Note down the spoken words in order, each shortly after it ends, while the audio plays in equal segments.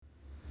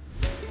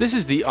This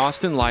is the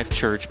Austin Life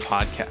Church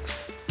podcast.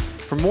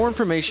 For more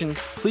information,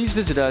 please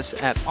visit us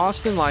at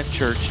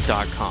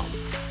austinlifechurch.com.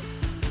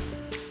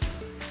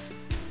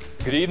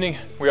 Good evening.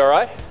 We all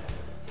right?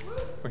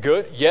 We're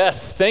good?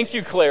 Yes. Thank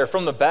you, Claire,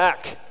 from the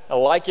back. I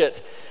like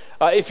it.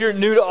 If you're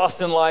new to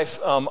Austin Life,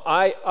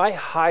 I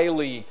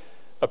highly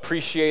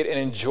appreciate and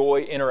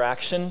enjoy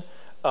interaction.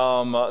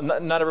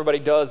 Not everybody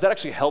does. That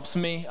actually helps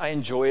me. I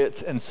enjoy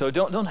it. And so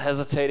don't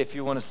hesitate if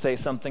you want to say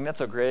something. That's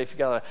so great. If you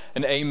got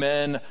an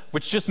amen,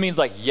 which just means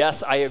like,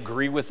 yes, I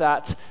agree with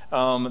that.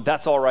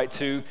 That's all right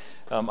too.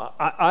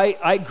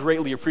 I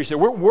greatly appreciate it.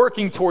 We're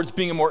working towards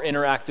being a more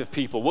interactive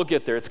people. We'll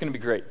get there. It's going to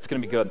be great. It's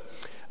going to be good.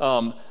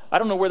 I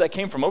don't know where that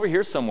came from. Over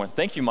here somewhere.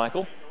 Thank you,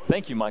 Michael.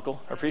 Thank you, Michael.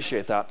 I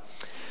appreciate that.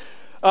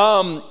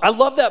 I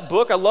love that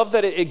book. I love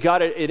that it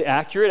got it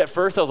accurate. At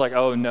first, I was like,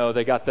 "Oh no,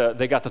 they got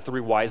the three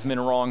wise men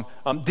wrong."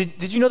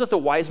 Did you know that the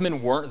wise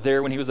men weren't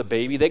there when he was a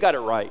baby? They got it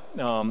right.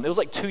 It was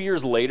like 2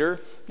 years later,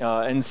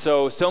 and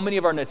so many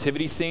of our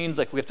nativity scenes,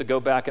 like we have to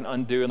go back and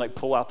undo and like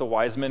pull out the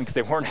wise men because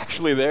they weren't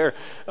actually there.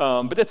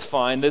 But that's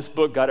fine. This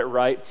book got it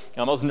right.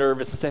 I was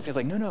nervous, and Stephanie's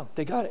like, "No,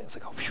 they got it." It's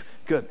like, "Oh, phew,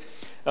 good."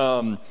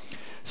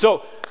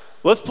 So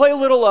let's play a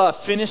little.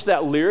 Finish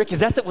that lyric. Was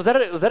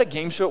that a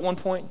game show at one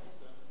point?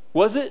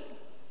 Was it?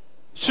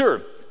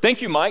 Sure.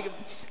 Thank you, Mike.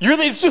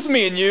 It's just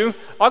me and you.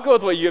 I'll go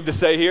with what you have to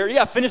say here.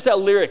 Yeah, finish that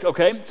lyric,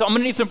 okay? So I'm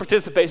going to need some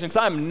participation because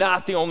I'm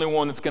not the only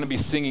one that's going to be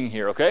singing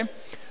here, okay?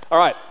 All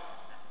right.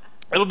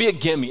 It'll be a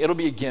gimme.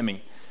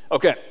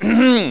 Okay.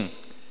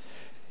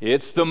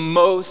 It's the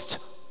most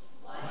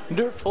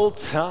wonderful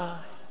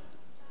time.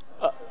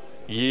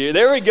 Yeah,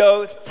 there we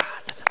go.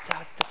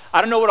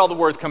 I don't know what all the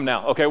words come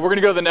now. Okay, we're going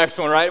to go to the next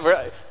one,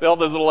 right? All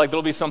those little,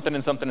 there'll be something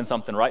and something and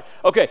something, right?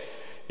 Okay.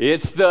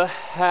 It's the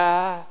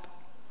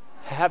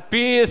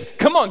happiest,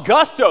 come on,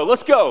 gusto,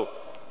 let's go.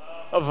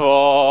 Of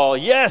all,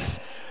 yes.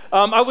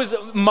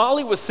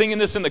 Molly was singing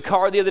this in the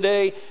car the other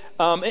day,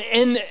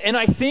 and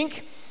I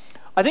think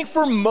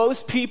for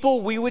most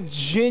people, we would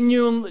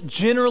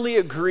generally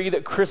agree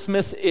that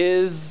Christmas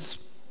is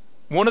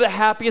one of the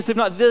happiest, if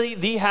not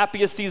the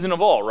happiest season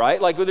of all,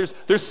 right? Like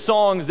there's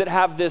songs that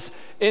have this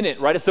in it,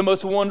 right? It's the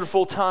most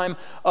wonderful time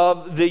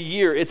of the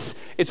year. It's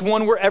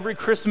one where every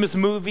Christmas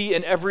movie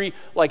and every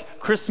like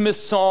Christmas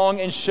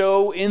song and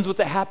show ends with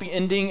a happy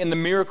ending and the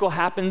miracle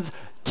happens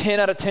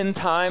 10 out of 10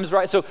 times,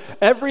 right? So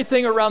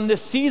everything around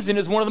this season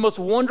is one of the most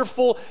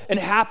wonderful and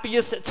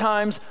happiest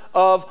times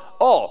of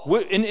all.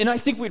 And I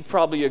think we'd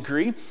probably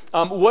agree.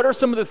 What are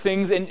some of the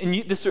things, and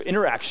this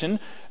interaction,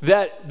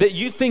 that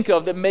you think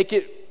of that make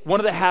it one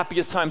of the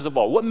happiest times of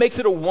all? What makes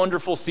it a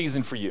wonderful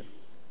season for you?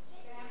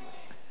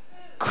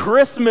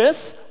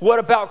 Christmas. What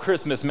about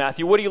Christmas,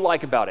 Matthew? What do you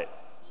like about it?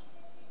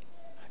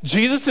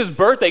 Jesus'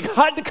 birthday.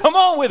 God, come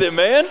on with it,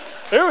 man.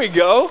 There we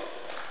go.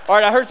 All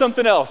right, I heard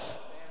something else.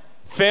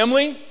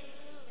 Family?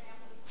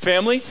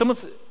 Someone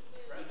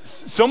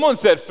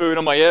said food.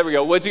 I'm like, yeah, there we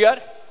go. What you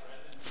got?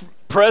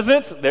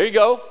 Presents. There you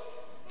go.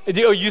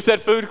 Oh, you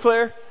said food,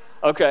 Claire?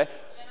 Okay.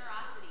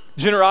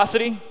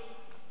 Generosity.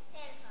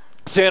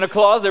 Santa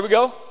Claus, there we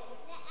go.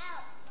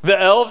 The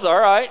elves, all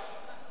right.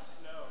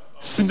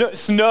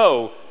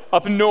 Snow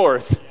up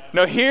north.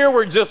 Now here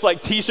we're just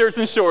like t-shirts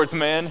and shorts,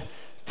 man.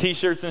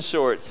 T-shirts and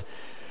shorts.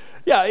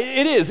 Yeah,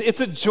 it is. It's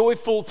a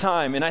joyful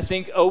time, and I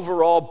think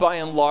overall, by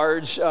and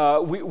large,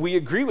 we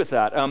agree with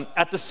that.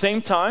 At the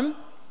same time,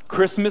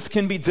 Christmas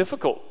can be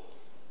difficult.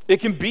 It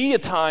can be a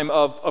time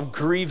of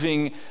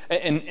grieving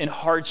and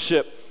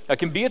hardship. It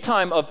can be a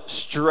time of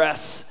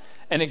stress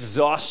and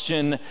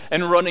exhaustion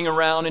and running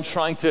around and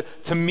trying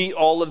to meet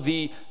all of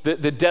the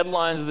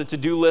deadlines of the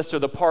to-do list or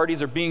the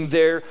parties or being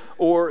there,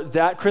 or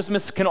that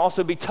Christmas can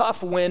also be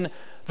tough when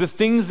the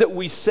things that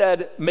we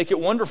said make it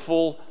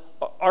wonderful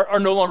are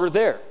no longer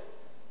there,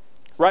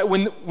 right?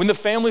 When the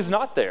family's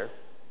not there,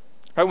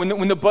 right?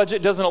 When the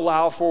budget doesn't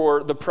allow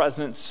for the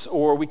presents,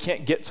 or we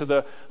can't get to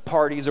the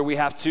parties, or we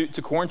have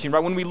to quarantine,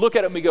 right? When we look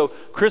at it and we go,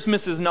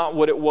 Christmas is not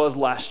what it was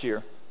last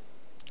year.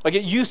 Like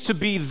it used to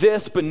be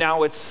this, but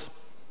now it's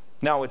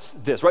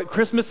this, right?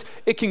 Christmas,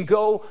 it can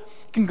go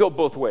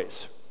both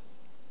ways.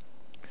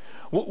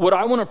 What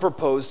I want to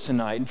propose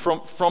tonight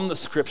from the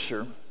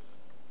scripture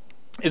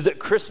is that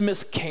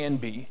Christmas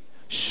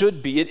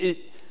should be,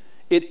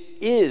 it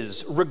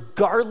is,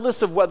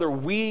 regardless of whether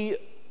we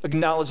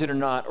acknowledge it or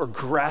not, or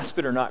grasp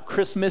it or not,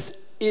 Christmas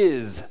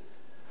is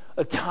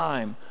a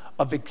time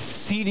of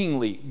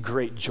exceedingly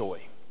great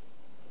joy.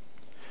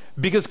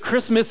 Because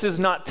Christmas is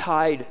not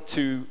tied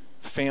to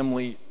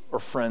family or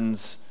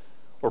friends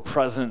or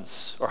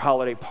presents, or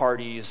holiday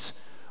parties,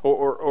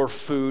 or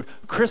food.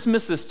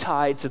 Christmas is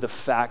tied to the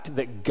fact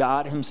that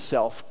God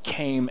himself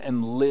came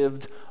and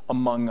lived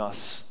among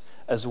us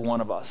as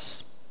one of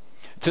us,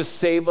 to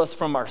save us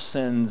from our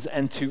sins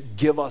and to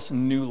give us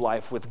new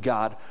life with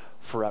God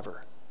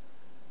forever.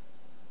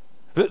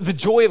 The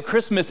joy of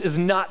Christmas is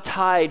not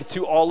tied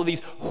to all of these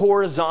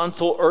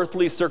horizontal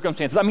earthly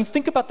circumstances. I mean,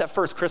 think about that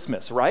first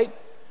Christmas, right?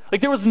 Like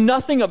there was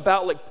nothing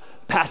about like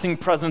passing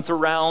presents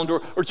around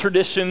or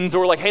traditions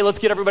or like, hey, let's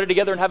get everybody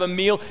together and have a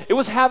meal. It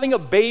was having a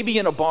baby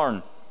in a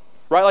barn,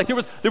 right? Like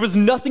there was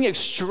nothing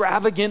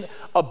extravagant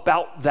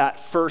about that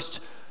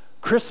first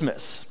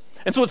Christmas.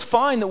 And so it's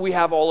fine that we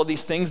have all of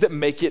these things that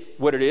make it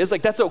what it is.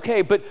 Like that's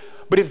okay, but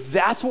if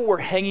that's what we're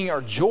hanging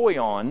our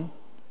joy on,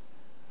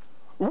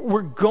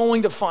 we're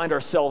going to find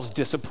ourselves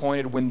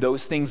disappointed when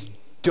those things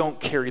don't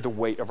carry the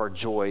weight of our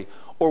joy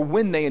or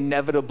when they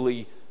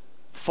inevitably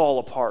fall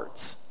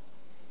apart.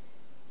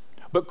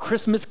 But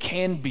Christmas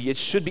can be, it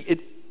should be,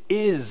 it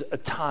is a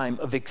time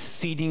of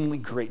exceedingly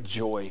great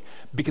joy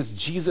because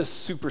Jesus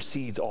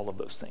supersedes all of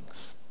those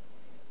things.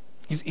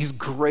 He's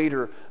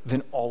greater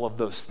than all of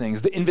those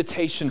things. The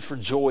invitation for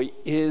joy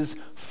is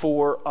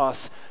for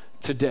us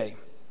today.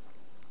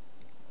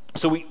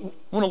 So we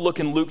want to look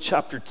in Luke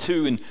chapter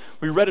 2, and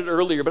we read it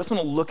earlier, but I just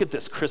want to look at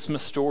this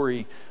Christmas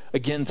story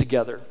again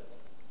together.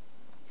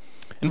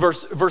 In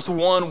verse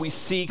 1, we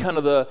see kind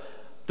of the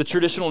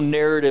traditional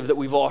narrative that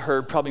we've all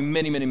heard probably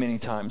many, many, many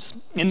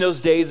times. In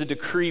those days, a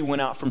decree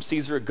went out from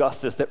Caesar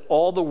Augustus that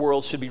all the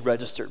world should be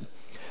registered.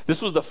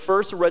 This was the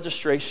first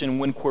registration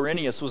when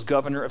Quirinius was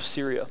governor of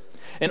Syria.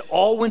 And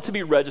all went to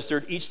be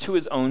registered, each to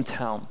his own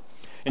town.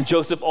 And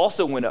Joseph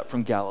also went up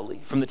from Galilee,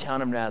 from the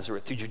town of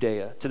Nazareth to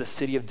Judea, to the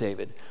city of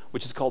David,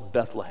 which is called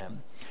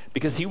Bethlehem,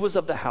 because he was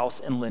of the house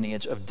and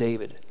lineage of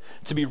David,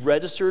 to be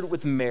registered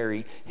with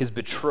Mary, his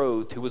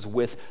betrothed, who was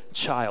with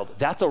child.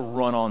 That's a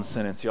run-on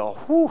sentence, y'all.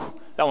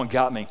 Whew, that one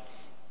got me.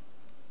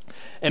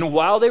 And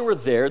while they were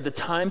there, the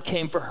time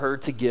came for her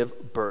to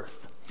give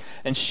birth.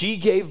 And she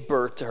gave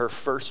birth to her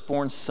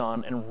firstborn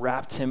son and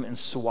wrapped him in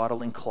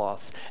swaddling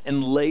cloths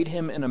and laid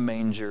him in a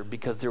manger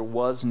because there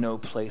was no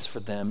place for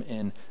them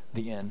in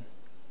the inn.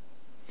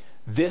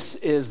 This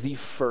is the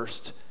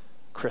first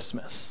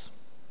Christmas.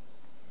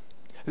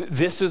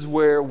 This is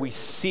where we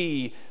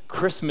see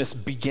Christmas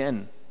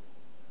begin.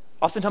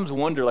 Oftentimes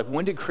wonder, like,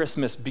 when did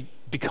Christmas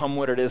become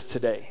what it is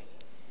today?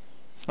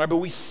 All right, but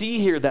we see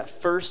here that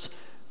first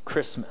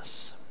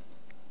Christmas.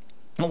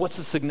 And what's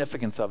the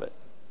significance of it?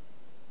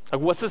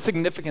 Like, what's the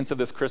significance of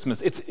this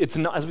Christmas? It's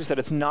not, as we said,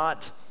 it's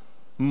not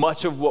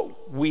much of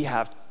what we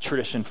have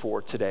tradition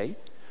for today.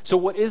 So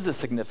what is the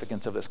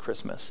significance of this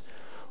Christmas?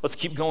 Let's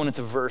keep going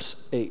into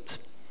verse 8.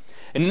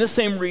 And in the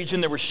same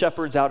region, there were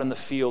shepherds out in the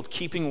field,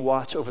 keeping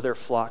watch over their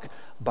flock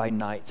by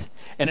night.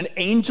 And an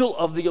angel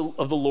of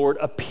the Lord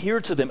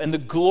appeared to them, and the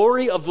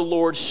glory of the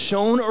Lord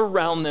shone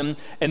around them,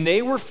 and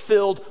they were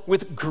filled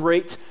with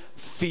great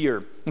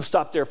fear. Let's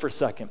stop there for a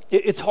second.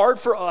 It's hard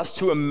for us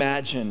to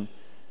imagine,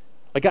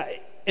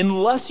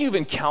 unless you've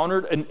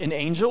encountered an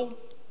angel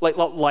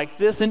like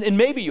this, and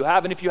maybe you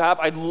have, and if you have,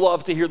 I'd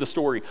love to hear the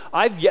story.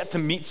 I've yet to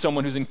meet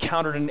someone who's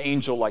encountered an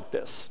angel like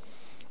this,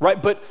 right?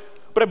 But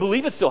I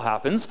believe it still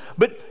happens,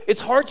 but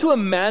it's hard to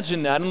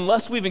imagine that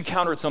unless we've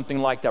encountered something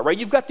like that, right?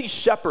 You've got these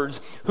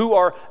shepherds who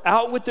are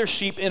out with their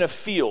sheep in a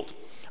field,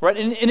 right?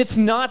 And it's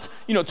not,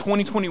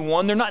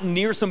 2021. They're not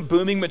near some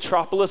booming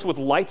metropolis with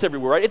lights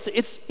everywhere, right?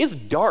 It's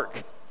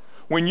dark.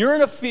 When you're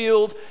in a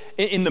field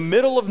in the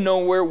middle of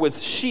nowhere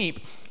with sheep,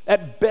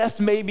 at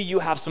best, maybe you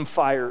have some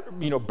fire,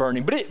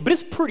 burning, but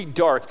it's pretty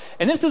dark.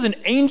 And this is an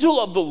angel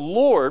of the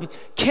Lord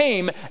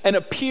came and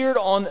appeared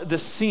on the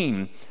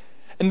scene.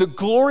 And the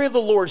glory of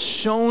the Lord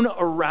shone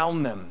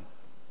around them.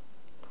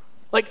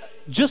 Like,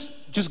 just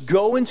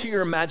go into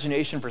your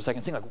imagination for a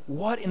second. Think, like,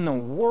 what in the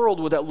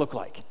world would that look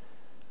like?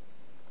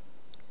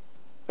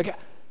 Like,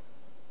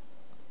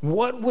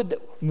 what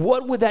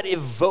would that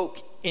evoke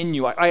in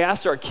you? I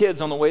asked our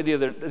kids on the way the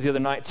other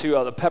night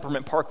to the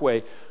Peppermint Parkway.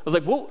 I was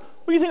like, what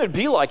do you think it would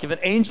be like if an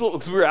angel,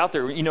 because we were out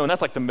there, and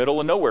that's like the middle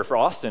of nowhere for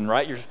Austin,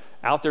 right? You're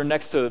out there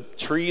next to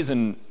trees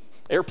and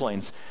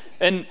airplanes.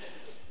 And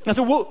I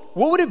said, what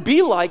would it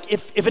be like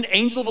if an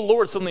angel of the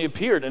Lord suddenly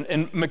appeared?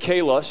 And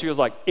Michaela, she was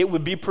like, it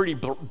would be pretty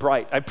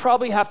bright. I'd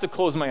probably have to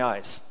close my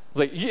eyes. I was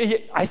like, yeah,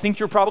 I think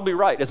you're probably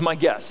right, is my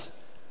guess.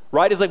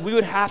 Right? It's like we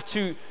would have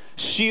to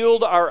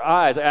shield our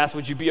eyes. I asked,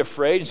 would you be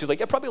afraid? And she was like,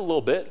 yeah, probably a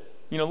little bit,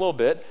 a little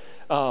bit.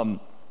 And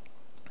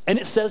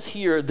it says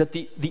here that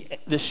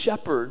the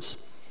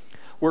shepherds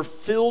were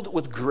filled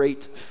with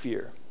great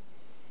fear.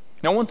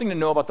 Now, one thing to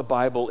know about the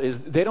Bible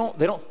is they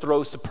don't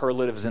throw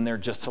superlatives in there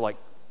just to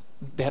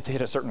they have to hit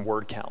a certain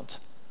word count.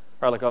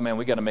 Right? Like, oh man,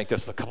 we got to make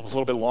this a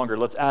little bit longer.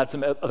 Let's add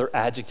some other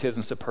adjectives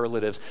and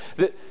superlatives.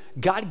 That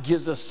God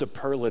gives us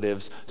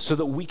superlatives so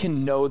that we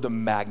can know the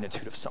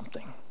magnitude of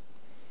something.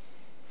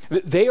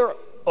 They are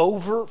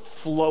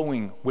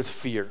overflowing with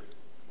fear.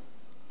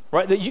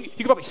 Right? You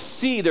can probably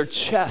see their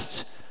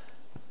chest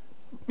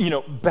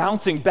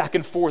bouncing back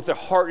and forth. Their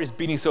heart is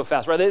beating so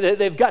fast, right?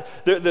 They've got,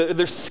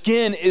 their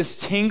skin is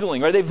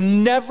tingling, right? They've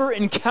never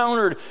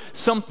encountered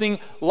something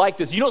like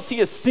this. You don't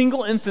see a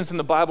single instance in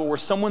the Bible where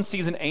someone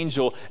sees an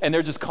angel and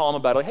they're just calm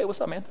about it. Like, hey,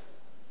 what's up, man?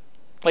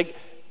 Like,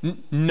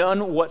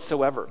 none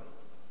whatsoever.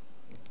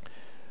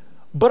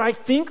 But I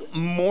think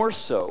more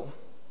so,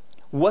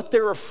 what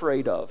they're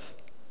afraid of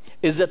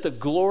is that the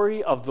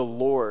glory of the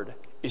Lord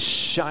is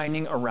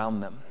shining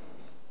around them.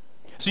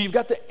 So you've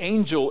got the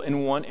angel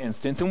in one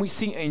instance, and we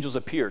see angels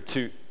appear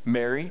to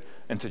Mary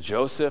and to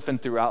Joseph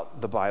and throughout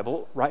the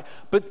Bible, right?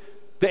 But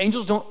The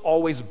angels don't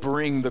always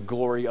bring the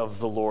glory of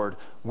the Lord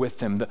with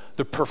them,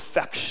 the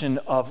perfection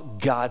of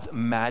God's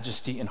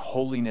majesty and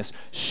holiness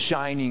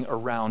shining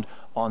around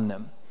on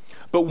them.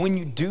 But when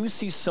you do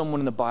see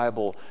someone in the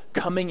Bible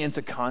coming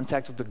into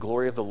contact with the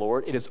glory of the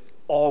Lord, it is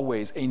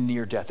always a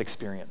near-death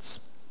experience.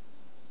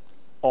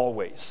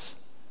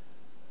 Always.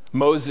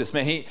 Moses,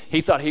 man,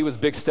 he thought he was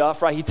big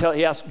stuff, right?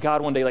 He asked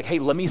God one day, like, hey,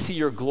 let me see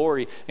your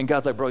glory. And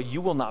God's like, bro, you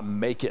will not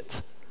make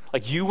it.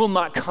 Like, you will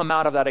not come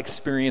out of that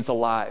experience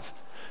alive.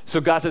 So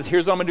God says,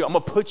 here's what I'm gonna do. I'm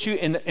gonna put you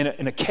in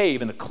a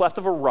cave, in the cleft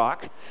of a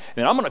rock,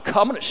 and I'm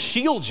gonna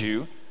shield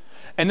you,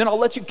 and then I'll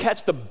let you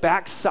catch the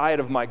backside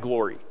of my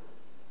glory.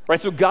 Right?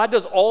 So God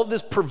does all of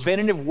this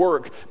preventative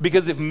work,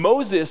 because if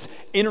Moses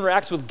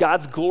interacts with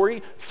God's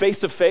glory face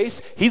to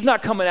face, he's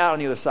not coming out on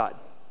the other side.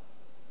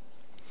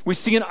 We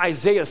see in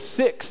Isaiah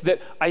 6 that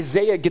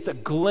Isaiah gets a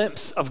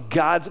glimpse of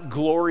God's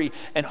glory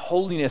and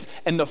holiness,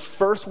 and the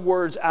first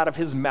words out of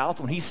his mouth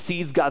when he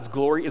sees God's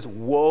glory is,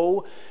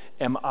 woe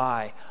am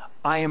I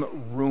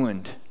am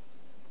ruined.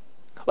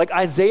 Like,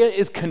 Isaiah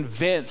is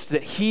convinced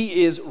that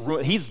he is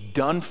ruined. He's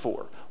done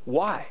for.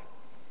 Why?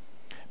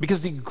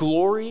 Because the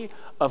glory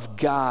of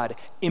God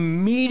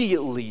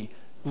immediately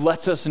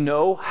lets us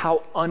know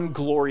how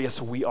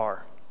unglorious we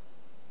are.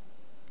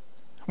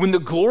 When the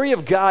glory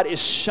of God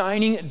is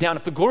shining down,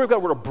 if the glory of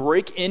God were to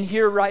break in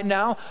here right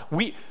now,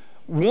 I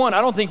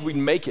don't think we'd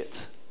make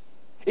it.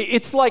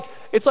 It's like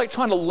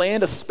trying to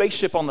land a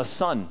spaceship on the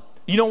sun.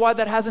 You know why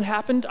that hasn't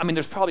happened? I mean,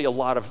 there's probably a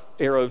lot of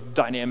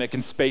aerodynamic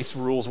and space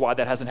rules why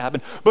that hasn't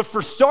happened. But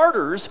for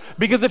starters,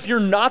 because if you're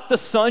not the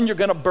sun, you're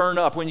going to burn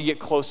up when you get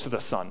close to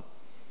the sun.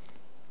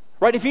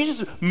 Right? If you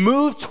just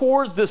move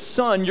towards the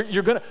sun,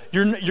 you're gonna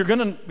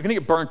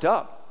get burnt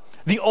up.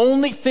 The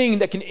only thing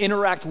that can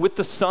interact with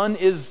the sun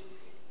is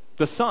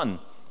the sun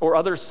or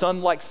other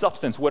sun-like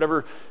substance,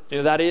 whatever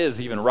that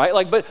is, even, right?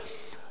 Like,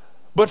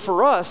 but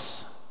for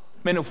us,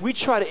 man, if we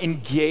try to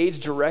engage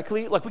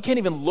directly, like, we can't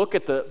even look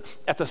at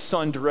the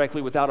sun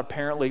directly without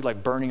apparently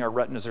like burning our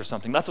retinas or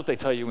something. That's what they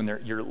tell you when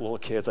you're little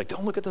kids, like,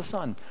 don't look at the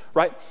sun,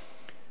 right?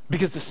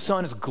 Because the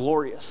sun is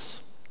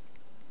glorious.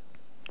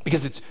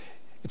 Because it's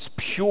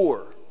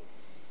pure.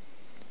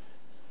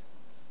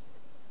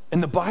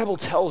 And the Bible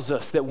tells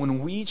us that when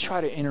we try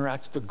to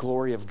interact with the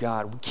glory of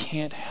God, we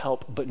can't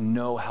help but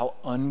know how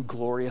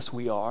unglorious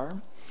we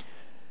are,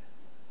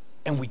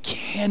 and we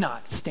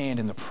cannot stand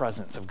in the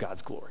presence of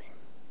God's glory.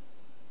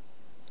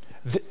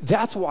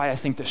 That's why I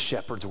think the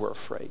shepherds were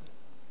afraid,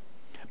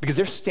 because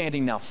they're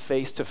standing now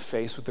face to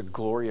face with the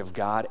glory of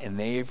God, and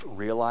they've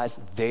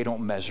realized they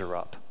don't measure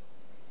up.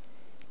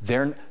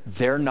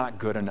 They're not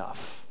good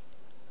enough.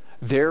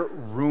 They're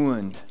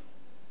ruined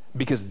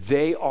because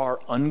they are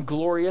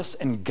unglorious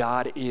and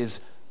God is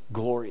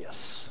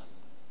glorious.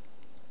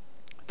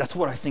 That's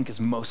what I think is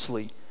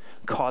mostly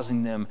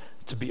causing them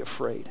to be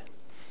afraid.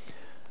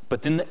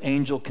 But then the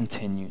angel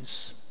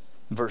continues,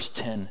 verse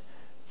 10,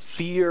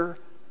 fear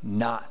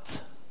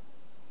not.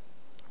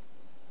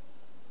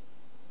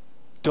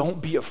 Don't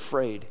be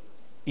afraid.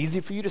 Easy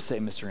for you to say,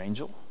 Mr.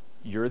 Angel.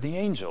 You're the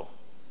angel,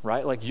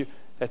 right? Like,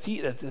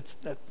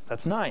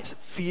 that's nice.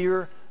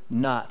 Fear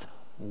not.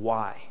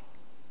 Why?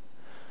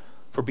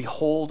 For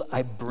behold,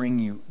 I bring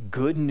you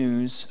good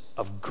news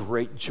of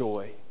great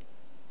joy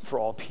for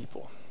all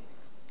people.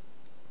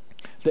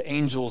 The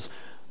angel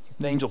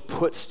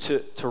puts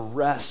to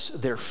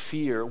rest their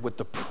fear with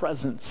the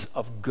presence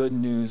of good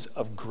news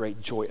of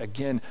great joy.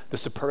 Again, the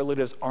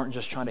superlatives aren't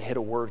just trying to hit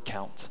a word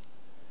count.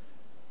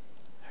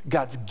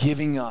 God's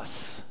giving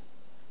us,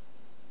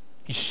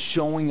 he's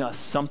showing us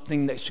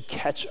something that should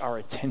catch our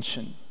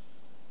attention.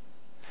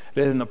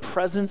 That in the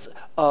presence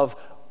of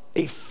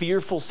a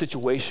fearful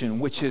situation,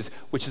 which is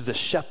the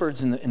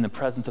shepherds in the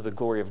presence of the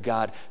glory of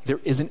God,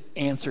 there is an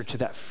answer to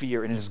that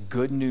fear, and it is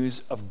good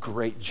news of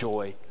great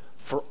joy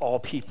for all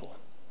people.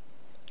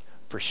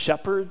 For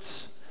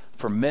shepherds,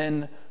 for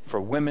men,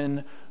 for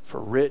women, for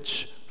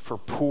rich, for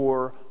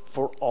poor,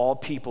 for all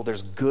people.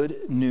 There's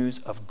good news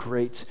of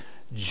great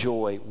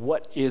joy.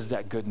 What is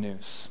that good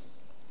news?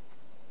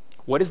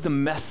 What is the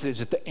message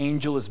that the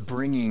angel is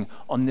bringing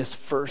on this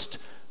first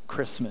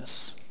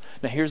Christmas?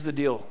 Now, here's the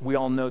deal. We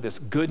all know this.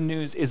 Good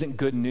news isn't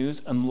good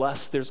news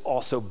unless there's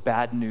also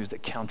bad news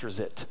that counters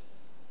it.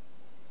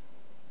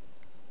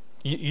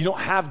 You don't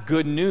have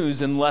good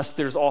news unless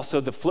there's also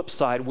the flip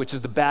side, which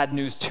is the bad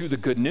news to the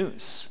good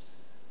news.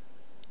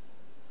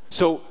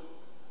 So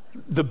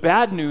the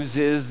bad news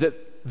is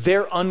that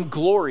they're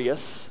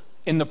unglorious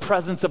in the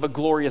presence of a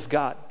glorious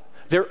God.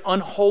 They're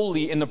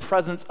unholy in the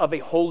presence of a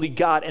holy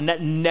God, and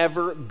that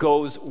never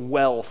goes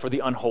well for the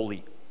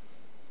unholy.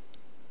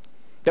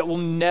 That will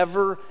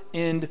never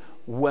end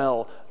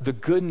well. The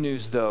good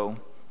news, though,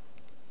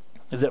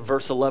 is that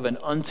verse 11,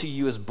 unto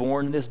you is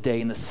born this day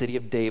in the city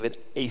of David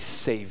a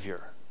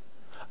Savior,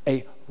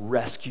 a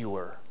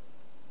rescuer,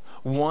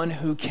 one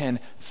who can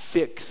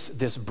fix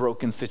this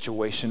broken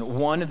situation,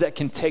 one that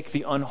can take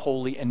the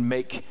unholy and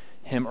make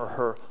him or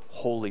her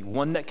holy,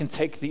 one that can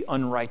take the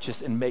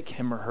unrighteous and make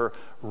him or her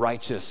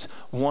righteous,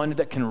 one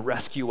that can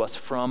rescue us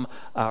from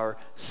our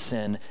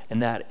sin,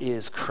 and that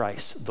is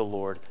Christ the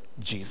Lord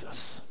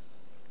Jesus.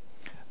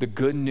 The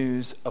good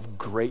news of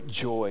great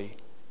joy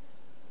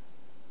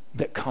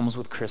that comes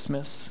with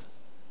Christmas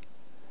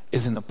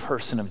is in the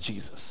person of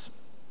Jesus.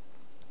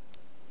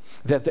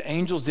 That the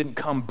angels didn't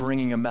come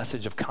bringing a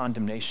message of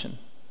condemnation,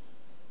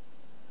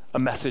 a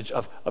message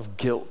of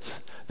guilt.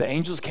 The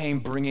angels came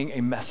bringing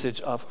a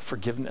message of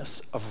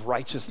forgiveness, of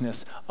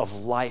righteousness, of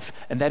life.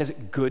 And that is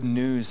good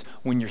news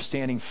when you're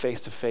standing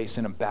face to face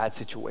in a bad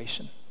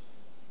situation.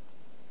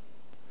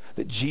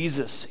 That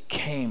Jesus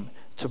came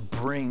to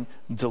bring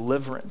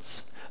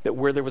deliverance. That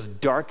where there was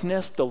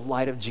darkness, the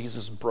light of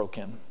Jesus broke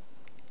in.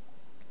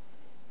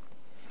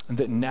 And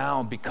that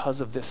now,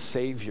 because of this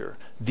Savior,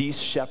 these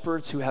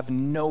shepherds who have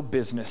no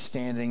business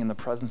standing in the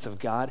presence of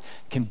God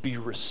can be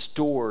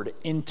restored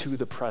into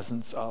the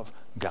presence of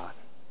God.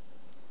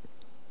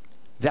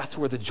 That's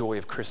where the joy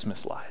of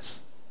Christmas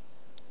lies.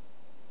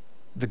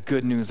 The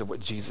good news of what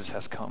Jesus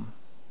has come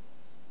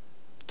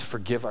to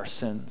forgive our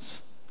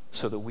sins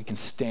so that we can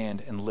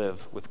stand and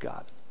live with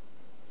God.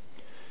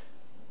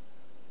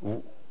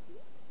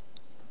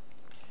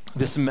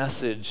 This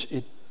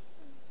message,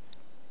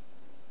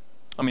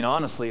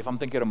 honestly, if I'm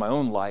thinking of my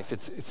own life,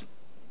 it's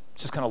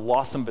just kind of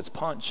lost some of its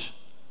punch.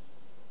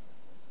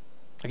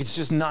 Like, it's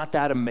just not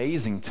that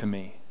amazing to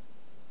me.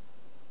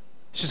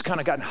 It's just kind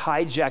of gotten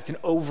hijacked and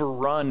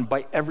overrun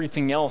by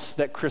everything else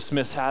that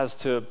Christmas has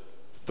to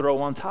throw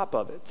on top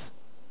of it.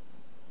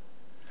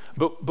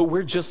 But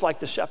we're just like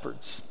the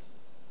shepherds.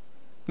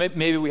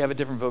 Maybe we have a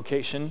different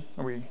vocation,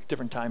 or a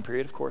different time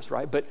period, of course,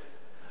 right? But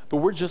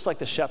we're just like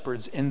the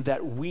shepherds in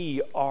that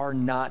we are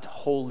not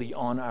holy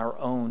on our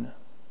own.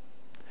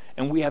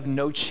 And we have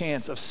no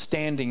chance of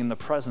standing in the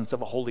presence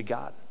of a holy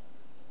God.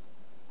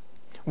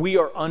 We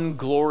are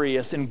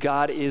unglorious and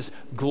God is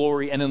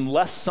glory. And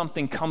unless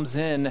something comes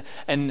in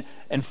and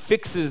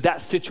fixes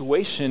that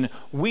situation,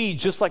 we,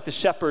 just like the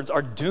shepherds,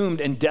 are doomed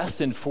and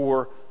destined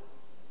for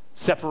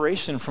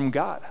separation from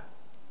God.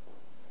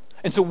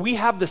 And so we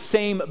have the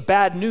same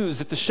bad news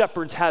that the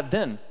shepherds had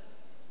then.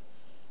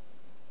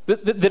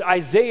 That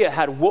Isaiah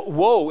had.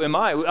 Woe am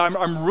I?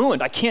 I'm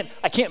ruined. I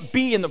can't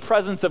be in the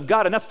presence of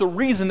God. And that's the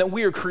reason that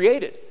we are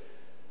created.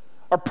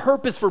 Our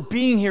purpose for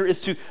being here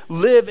is to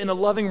live in a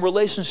loving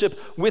relationship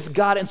with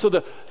God. And so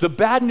the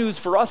bad news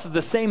for us is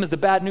the same as the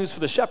bad news for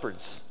the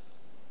shepherds,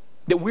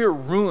 that we're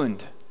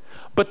ruined.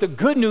 But the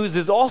good news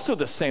is also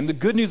the same, the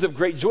good news of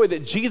great joy,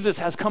 that Jesus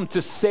has come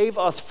to save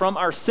us from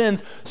our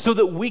sins so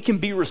that we can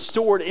be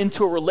restored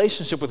into a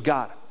relationship with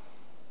God.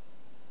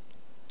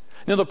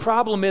 Now, the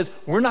problem is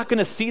we're not going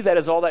to see that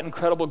as all that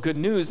incredible good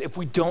news if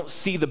we don't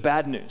see the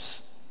bad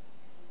news.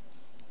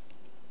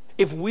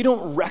 If we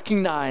don't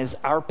recognize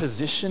our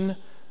position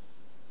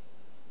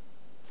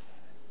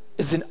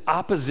is in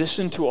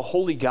opposition to a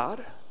holy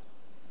God,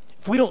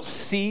 if we don't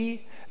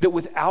see that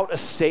without a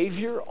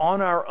Savior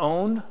on our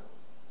own,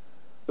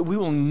 that we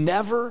will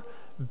never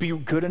be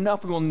good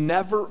enough, we will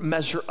never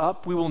measure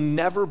up, we will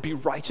never be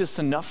righteous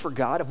enough for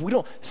God, if we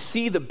don't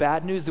see the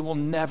bad news, then we'll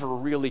never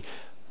really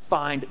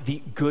find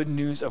the good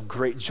news of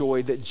great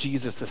joy that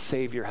Jesus, the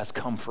Savior, has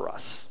come for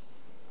us.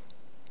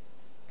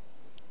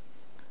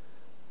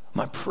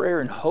 My prayer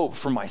and hope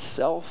for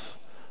myself,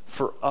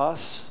 for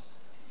us,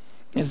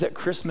 is that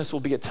Christmas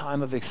will be a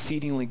time of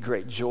exceedingly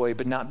great joy,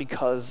 but not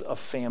because of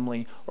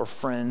family or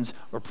friends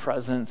or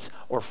presents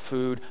or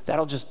food.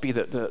 That'll just be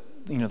the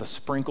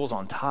sprinkles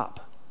on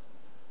top.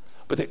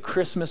 But that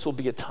Christmas will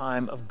be a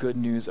time of good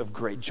news, of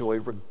great joy,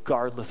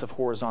 regardless of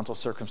horizontal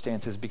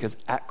circumstances, because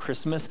at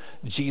Christmas,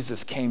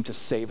 Jesus came to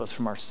save us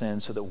from our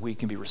sins so that we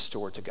can be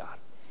restored to God,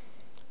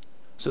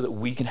 so that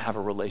we can have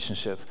a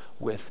relationship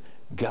with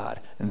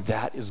God. And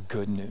that is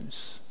good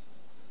news.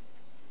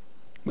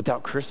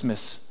 Without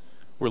Christmas,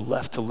 we're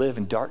left to live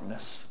in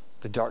darkness,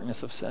 the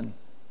darkness of sin.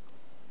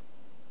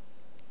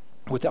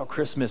 Without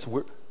Christmas,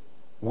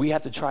 we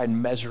have to try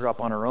and measure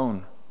up on our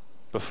own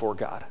before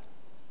God.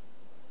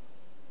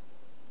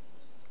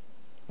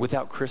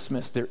 Without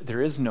Christmas,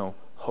 there is no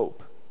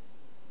hope.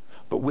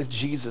 But with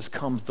Jesus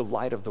comes the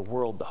light of the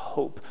world, the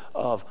hope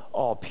of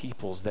all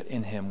peoples, that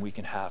in him we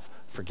can have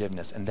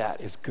forgiveness. And that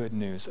is good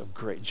news of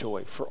great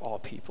joy for all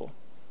people.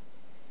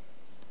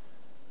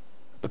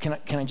 But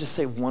can I just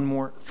say one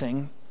more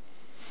thing?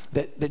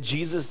 That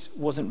Jesus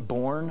wasn't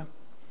born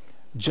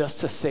just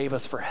to save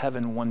us for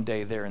heaven one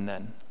day there and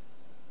then.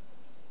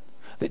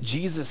 That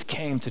Jesus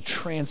came to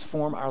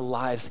transform our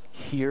lives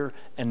here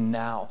and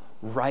now,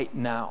 right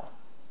now.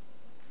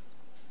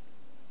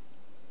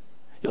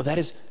 That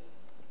is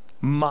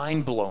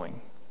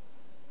mind-blowing.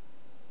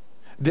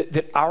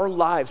 that our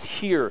lives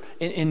here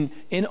in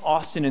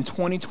Austin in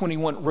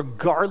 2021,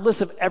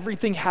 regardless of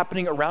everything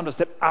happening around us,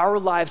 that our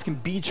lives can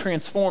be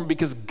transformed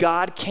because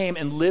God came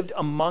and lived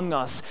among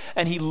us,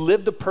 and he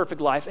lived a perfect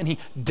life, and he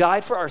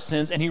died for our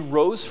sins, and he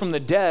rose from the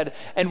dead.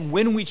 And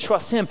when we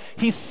trust him,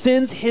 he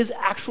sends his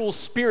actual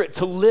spirit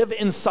to live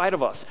inside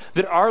of us,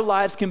 that our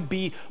lives can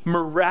be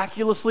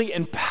miraculously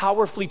and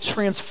powerfully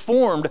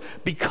transformed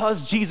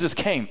because Jesus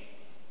came.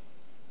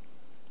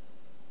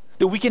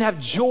 That we can have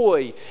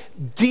joy,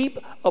 deep,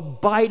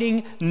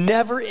 abiding,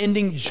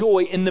 never-ending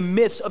joy in the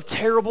midst of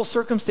terrible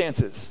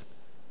circumstances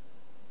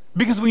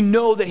because we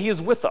know that he is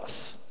with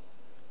us.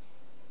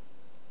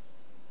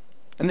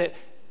 And that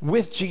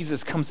with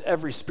Jesus comes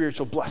every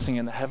spiritual blessing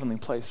in the heavenly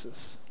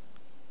places.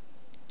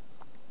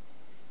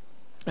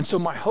 And so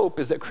my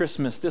hope is that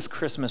this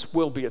Christmas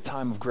will be a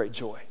time of great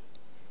joy.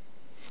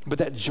 But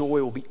that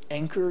joy will be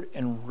anchored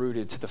and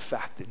rooted to the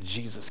fact that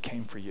Jesus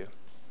came for you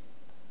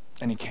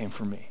and he came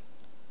for me.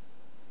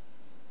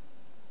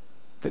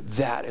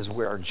 That is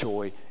where our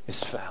joy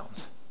is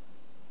found.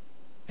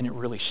 And it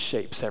really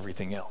shapes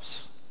everything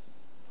else.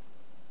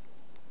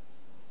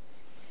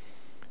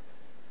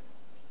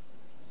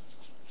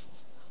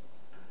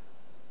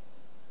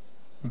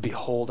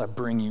 Behold, I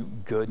bring you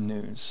good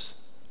news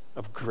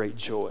of great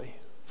joy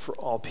for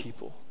all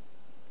people.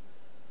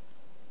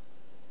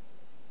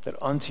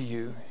 That unto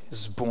you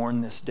is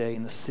born this day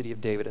in the city of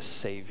David a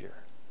Savior,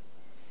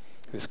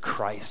 who is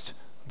Christ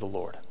the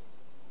Lord.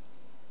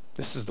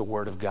 This is the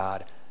word of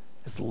God.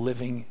 Is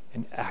living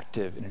and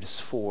active, and it is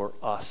for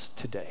us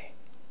today.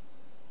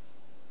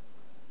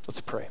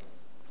 Let's pray.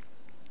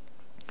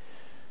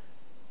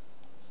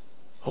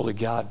 Holy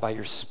God, by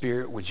your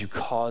Spirit, would you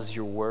cause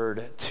your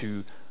word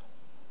to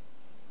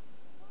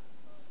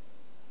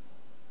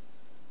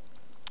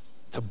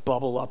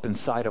bubble up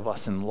inside of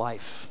us in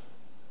life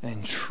and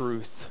in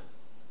truth.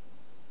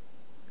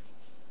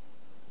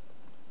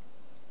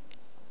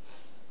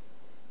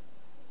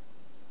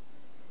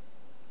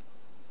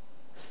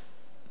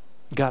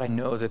 God, I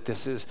know that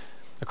this is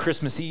a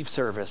Christmas Eve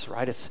service,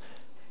 right? It's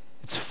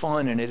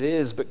fun, and it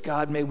is, but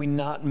God, may we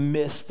not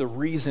miss the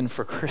reason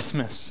for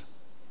Christmas.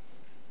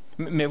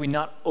 May we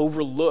not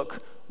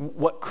overlook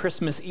what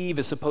Christmas Eve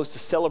is supposed to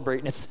celebrate,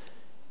 and it's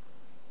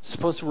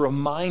supposed to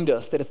remind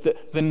us that it's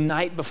the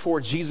night before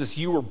Jesus,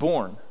 you were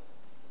born.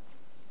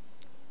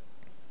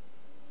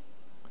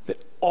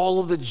 That all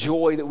of the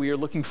joy that we are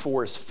looking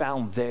for is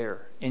found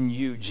there in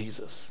you,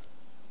 Jesus.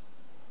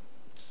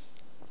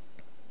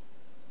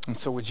 And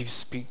so would you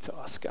speak to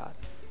us, God,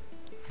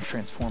 and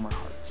transform our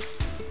hearts.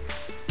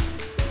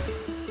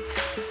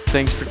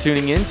 Thanks for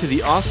tuning in to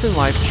the Austin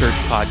Life Church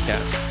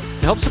podcast.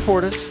 To help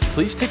support us,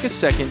 please take a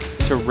second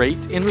to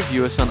rate and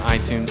review us on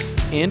iTunes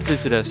and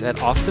visit us at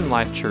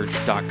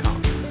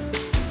austinlifechurch.com.